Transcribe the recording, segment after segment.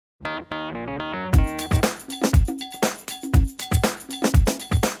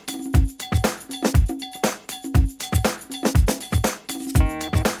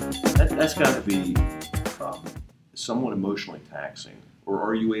got to be um, somewhat emotionally taxing, or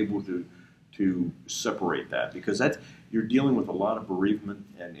are you able to separate that? Because that's you're dealing with a lot of bereavement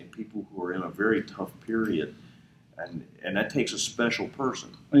and people who are in a very tough period, and that takes a special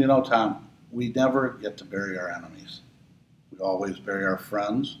person. Well, you know, Tom, we never get to bury our enemies. We always bury our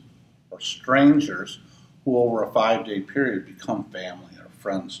friends or strangers who over a 5-day period become family or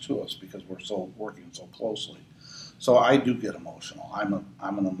friends to us because we're so working so closely. So I do get emotional. I'm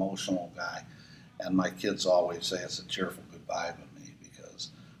an emotional guy, and my kids always say it's a cheerful goodbye with me because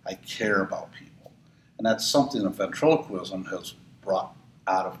I care about people. And that's something that ventriloquism has brought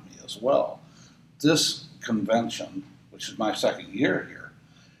out of me as well. This convention, which is my second year here,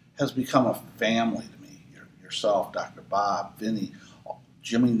 has become a family to me. Yourself, Dr. Bob, Vinny,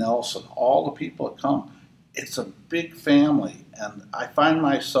 Jimmy Nelson, all the people that come. It's a big family, and I find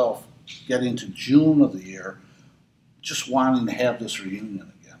myself getting to June of the year just wanting to have this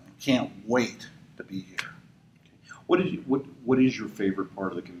reunion again. I can't wait to be here. What is your favorite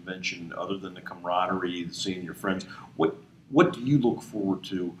part of the convention other than the camaraderie, seeing your friends? What do you look forward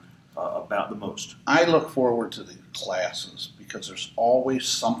to about the most? I look forward to the classes because there's always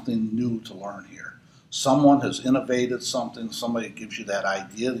something new to learn here. Someone has innovated something, somebody gives you that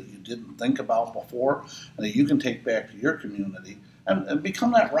idea that you didn't think about before, and that you can take back to your community and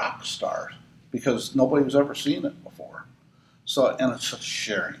become that rock star because nobody has ever seen it before. So, and it's just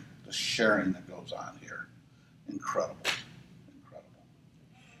the sharing that goes on here. Incredible, incredible.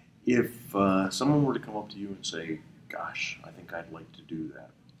 If someone were to come up to you and say, gosh, I think I'd like to do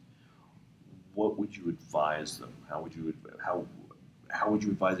that, what would you advise them? How would you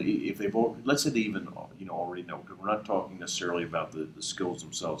advise it if they've let's say they even already know? Because we're not talking necessarily about the skills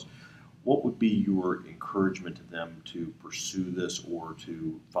themselves. What would be your encouragement to them to pursue this or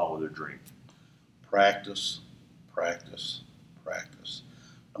to follow their dream? Practice, practice, practice.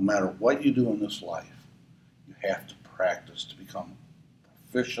 No matter what you do in this life, you have to practice to become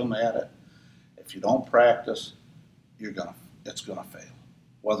proficient at it. If you don't practice, it's gonna fail.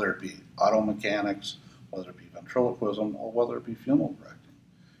 Whether it be auto mechanics, whether it be ventriloquism, or whether it be funeral directing.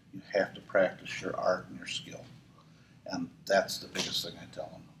 You have to practice your art and your skill. And that's the biggest thing I tell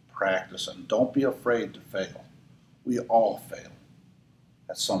them. Practice, and don't be afraid to fail. We all fail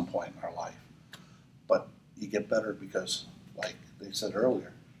at some point in our life. But you get better because, like they said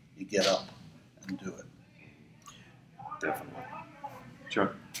earlier, you get up and do it. Definitely.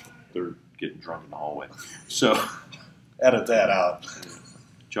 Chuck, they're getting drunk in the hallway. So, edit that out.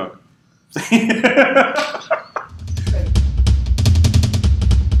 Chuck.